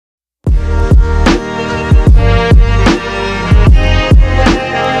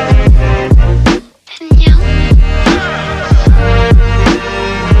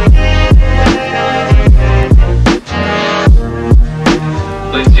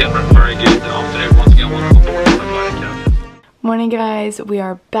very good. Today, once again, welcome aboard my body count. Morning guys, we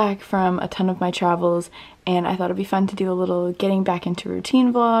are back from a ton of my travels and I thought it'd be fun to do a little getting back into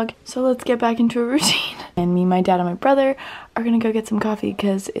routine vlog. So let's get back into a routine. And me, my dad, and my brother are gonna go get some coffee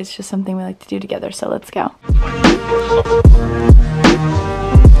because it's just something we like to do together, so let's go. Just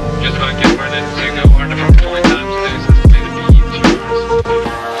gonna get ready to go on the front 20 times today, so it's going to be 2 hours.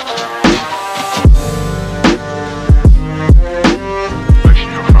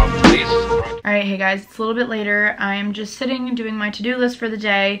 Alright, hey guys, it's a little bit later. I'm just sitting doing my to-do list for the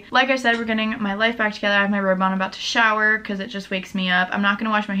day. Like I said, we're getting my life back together. I have my robe on. I'm about to shower because it just wakes me up. I'm not going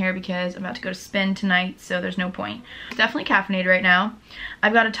to wash my hair because I'm about to go to spin tonight, so there's no point. It's definitely caffeinated right now.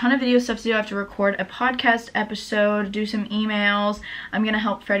 I've got a ton of video stuff to do. I have to record a podcast episode, do some emails. I'm going to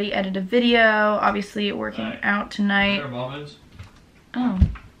help Freddie edit a video. Obviously, working out tonight. Oh.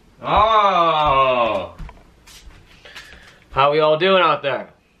 Oh! How we all doing out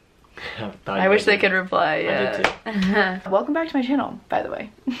there? I wish they could reply, yeah. I did too. Welcome back to my channel, by the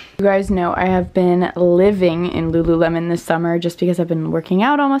way. You guys know I have been living in Lululemon this summer just because I've been working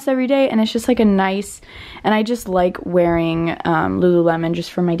out almost every day, and it's just like a nice, and I just like wearing Lululemon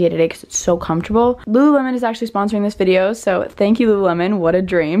just for my day-to-day because it's so comfortable. Lululemon is actually sponsoring this video, so thank you Lululemon, what a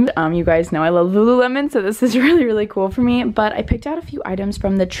dream. You guys know I love Lululemon, so this is really, really cool for me, but I picked out a few items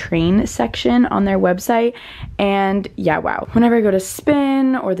from the train section on their website, and yeah, wow. Whenever I go to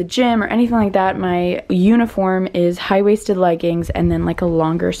spin or the gym or anything like that, my uniform is high-waisted leggings and then like a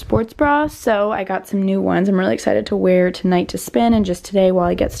longer sports bra, so I got some new ones I'm really excited to wear tonight to spin and just today while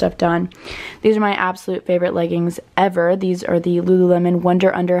I get stuff done. These are my absolute favorite leggings ever. These are the Lululemon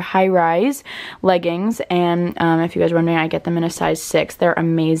Wonder Under High Rise leggings, and if you guys are wondering, I get them in a size 6. They're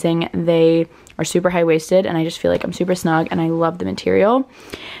amazing. They are super high-waisted and I just feel like I'm super snug and I love the material.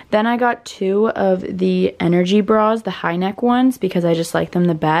 Then I got 2 of the energy bras, the high neck ones, because I just like them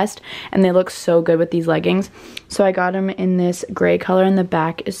the best and they look so good with these leggings. So I got them in this gray color, and the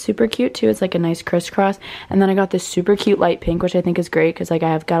back is super cute too. It's like a nice crisscross. And then I got this super cute light pink, which I think is great because like I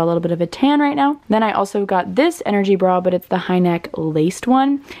have got a little bit of a tan right now. Then I also got this energy bra, but it's the high neck laced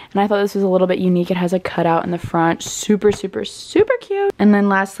one, and I thought this was a little bit unique. It has a cutout in the front, super, super, super cute. And then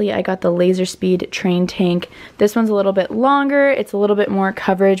lastly, I got the Laser Speed Train Tank. This one's a little bit longer. It's a little bit more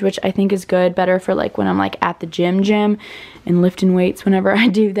coverage, which I think is good, better for like when I'm like at the gym and lifting weights whenever I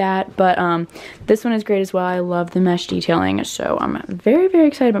do that. But this one is great as well. I love the mesh detailing, so I'm very, very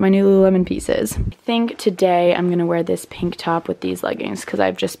excited about my new Lululemon pieces. I think today I'm gonna wear this pink top with these leggings because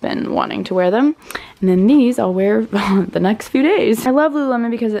I've just been wanting to wear them, and then these I'll wear the next few days. I love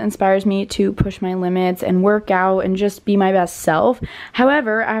Lululemon because it inspires me to push my limits and work out and just be my best self.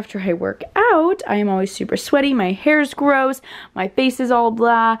 However, after I work out, I am always super sweaty, my hair's gross, my face is all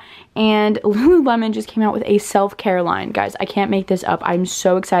blah, and Lululemon just came out with a self-care line. Guys, I can't make this up. I'm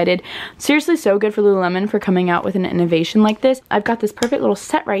so excited. Seriously, so good for Lululemon for coming out with an innovation like this. I've got this perfect little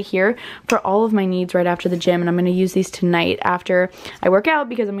set right here for all of my needs right after the gym, and I'm going to use these tonight after I work out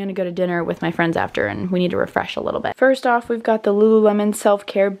because I'm going to go to dinner with my friends after and we need to refresh a little bit. First off, we've got the Lululemon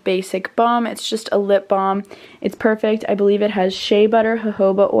Self-Care Basic Balm. It's just a lip balm. It's perfect. I believe it has shea butter,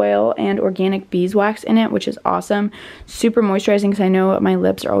 jojoba oil, and organic beeswax in it, which is awesome. Super moisturizing because I know my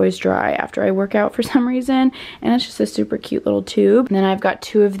lips are always dry after I work out for some reason, and it's just a super cute little tube. And then I've got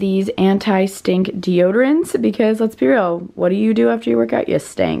 2 of these anti-stink deodorants because let's be real, what do you do after you work out? You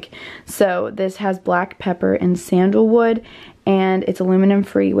stink. So this has black pepper and sandalwood, and it's aluminum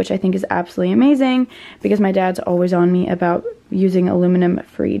free, which I think is absolutely amazing because my dad's always on me about using aluminum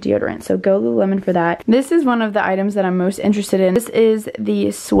free deodorant, so go Lululemon for that. This is one of the items that I'm most interested in. This is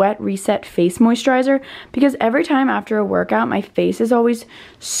the Sweat Reset Face Moisturizer because every time after a workout my face is always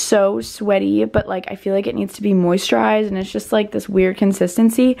so sweaty, but like I feel like it needs to be moisturized and it's just like this weird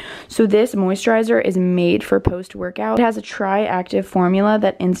consistency. So this moisturizer is made for post-workout. It has a tri-active formula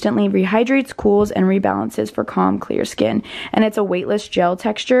that instantly rehydrates, cools, and rebalances for calm, clear skin, and it's a weightless gel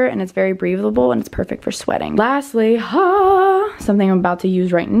texture and it's very breathable and it's perfect for sweating. Lastly, something I'm about to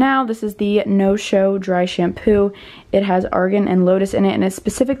use right now. This is the No Show Dry Shampoo. It has argan and lotus in it, and it's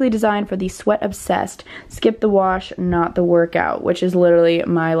specifically designed for the sweat obsessed. Skip the wash, not the workout, which is literally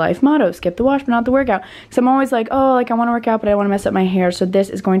my life motto. Skip the wash, but not the workout. Because I'm always like, oh, like I want to work out, but I want to mess up my hair. So this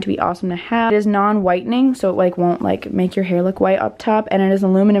is going to be awesome to have. It is non-whitening, so it like won't like make your hair look white up top, and it is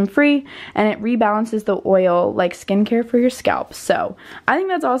aluminum free, and it rebalances the oil like skincare for your scalp. So I think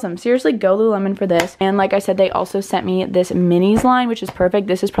that's awesome. Seriously, go Lululemon for this. And like I said, they also sent me this minis line, which is perfect.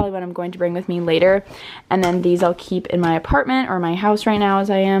 This is probably what I'm going to bring with me later. And then these I'll keep in my apartment or my house right now as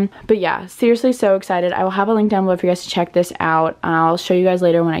I am. But yeah, seriously so excited. I will have a link down below for you guys to check this out. I'll show you guys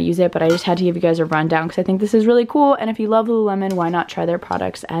later when I use it, but I just had to give you guys a rundown because I think this is really cool. And if you love Lululemon, why not try their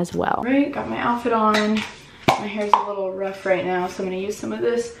products as well? All right, got my outfit on. My hair's a little rough right now, so I'm gonna use some of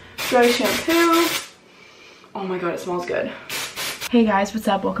this dry shampoo. Oh my god, it smells good. Hey guys, what's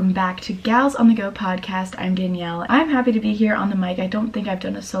up? Welcome back to Gals on the Go podcast. I'm Danielle. I'm happy to be here on the mic. I don't think I've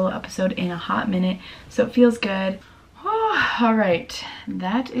done a solo episode in a hot minute, so it feels good. Oh, all right,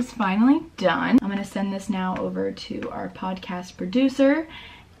 that is finally done. I'm gonna send this now over to our podcast producer,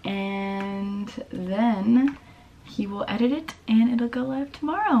 and then he will edit it and it'll go live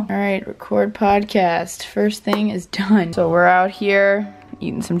tomorrow. All right, record podcast. First thing is done. So we're out here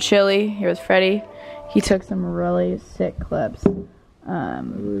eating some chili here with Freddie. He took some really sick clips.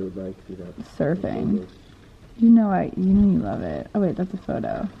 Surfing. You know you love it. Oh wait, that's a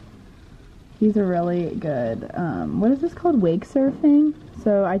photo. He's a really good, what is this called? Wake surfing?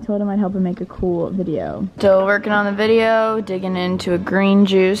 So I told him I'd help him make a cool video. Still working on the video, digging into a green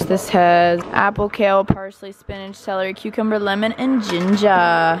juice. This has apple, kale, parsley, spinach, celery, cucumber, lemon, and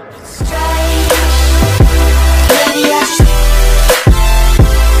ginger.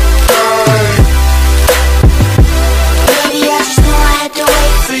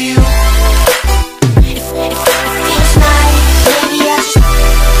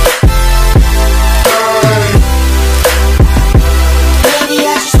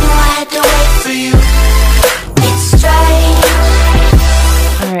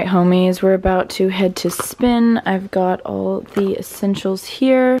 Homies, we're about to head to spin. I've got all the essentials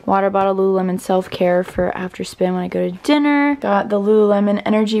here. Water bottle, Lululemon self-care for after spin when I go to dinner. Got the Lululemon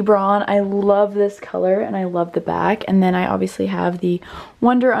energy bra on. I love this color and I love the back. And then I obviously have the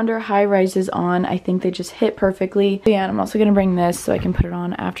Wonder Under high rises on. I think they just hit perfectly. Yeah, and I'm also gonna bring this so I can put it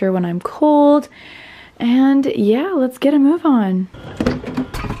on after when I'm cold. And yeah, let's get a move on.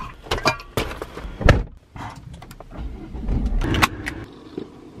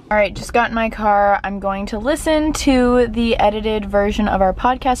 Alright, just got in my car. I'm going to listen to the edited version of our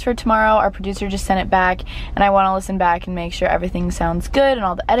podcast for tomorrow. Our producer just sent it back, and I want to listen back and make sure everything sounds good and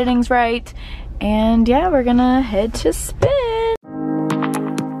all the editing's right. And yeah, we're gonna head to spin.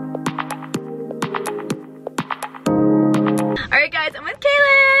 Alright guys, I'm with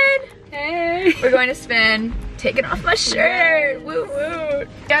Kaylin! Hey! We're going to spin. Taking off my shirt. Woo woo.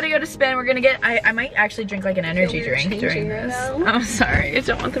 Gotta go to spin. We're gonna get, I might actually drink like an energy drink during this. I'm sorry, I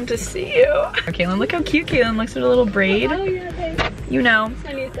don't want them to see you. Oh, Kaylin, look how cute Kaylin looks with a little braid. Oh yeah, thanks. You know. It's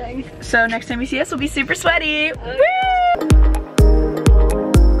my new thing. So next time you see us, we'll be super sweaty. Oh, woo!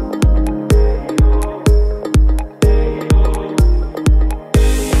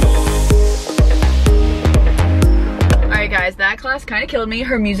 Guys, that class kind of killed me.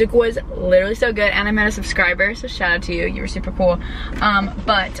 Her music was literally so good, and I met a subscriber, so shout out to you. You were super cool.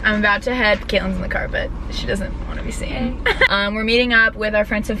 But I'm about to head. Caitlin's in the car, but she doesn't want to be seen. We're meeting up with our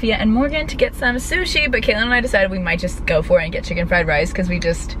friends Sophia and Morgan to get some sushi, but Caitlin and I decided we might just go for it and get chicken fried rice because we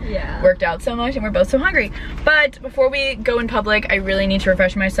just worked out so much and we're both so hungry. But before we go in public, I really need to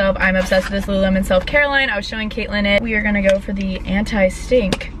refresh myself. I'm obsessed with this Lululemon self-care line. I was showing Caitlin it. We are gonna go for the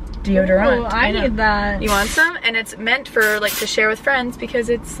anti-stink deodorant. Oh, I need that. You want some? And it's meant for like to share with friends because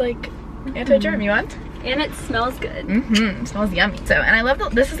it's like anti-germ. You want? And it smells good. It smells yummy. So, and I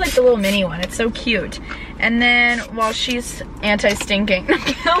love this is like the little mini one. It's so cute. And then while she's anti-stinking.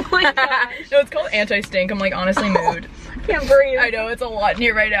 Oh my gosh. No, it's called anti-stink. I'm like honestly mood. I can't breathe. I know, it's a lot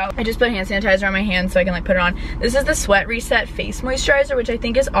near right now. I just put hand sanitizer on my hands so I can like put it on. This is the Sweat Reset Face Moisturizer, which I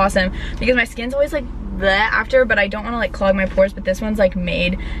think is awesome because my skin's always like that after, but I don't want to like clog my pores, but this one's like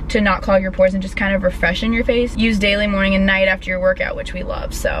made to not clog your pores and just kind of refreshen your face. Use daily, morning and night after your workout, which we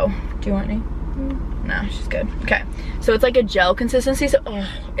love. So do you want any? No, she's good. Okay, so it's like a gel consistency, so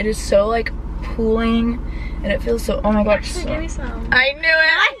it is so like cooling and it feels so, oh my god. Actually, give me some. I knew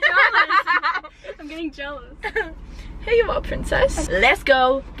it. I'm jealous. I'm getting jealous. Here you are, princess. Let's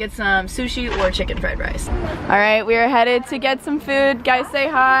go get some sushi or chicken fried rice. All right, we are headed to get some food. Guys, say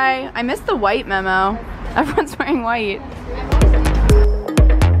hi. I missed the white memo. Everyone's wearing white.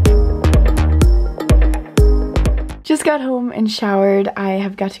 Just got home and showered. I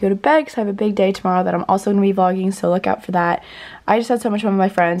have got to go to bed because I have a big day tomorrow that I'm also going to be vlogging, so look out for that. I just had so much fun with my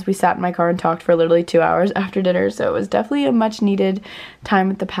friends. We sat in my car and talked for literally 2 hours after dinner, so it was definitely a much needed time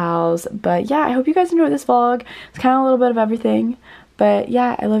with the pals. But yeah, I hope you guys enjoyed this vlog. It's kind of a little bit of everything. But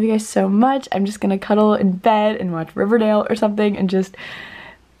yeah, I love you guys so much. I'm just gonna cuddle in bed and watch Riverdale or something and just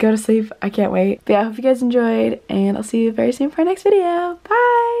go to sleep. I can't wait. But yeah, I hope you guys enjoyed, and I'll see you very soon for our next video.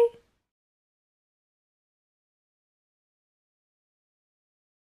 Bye!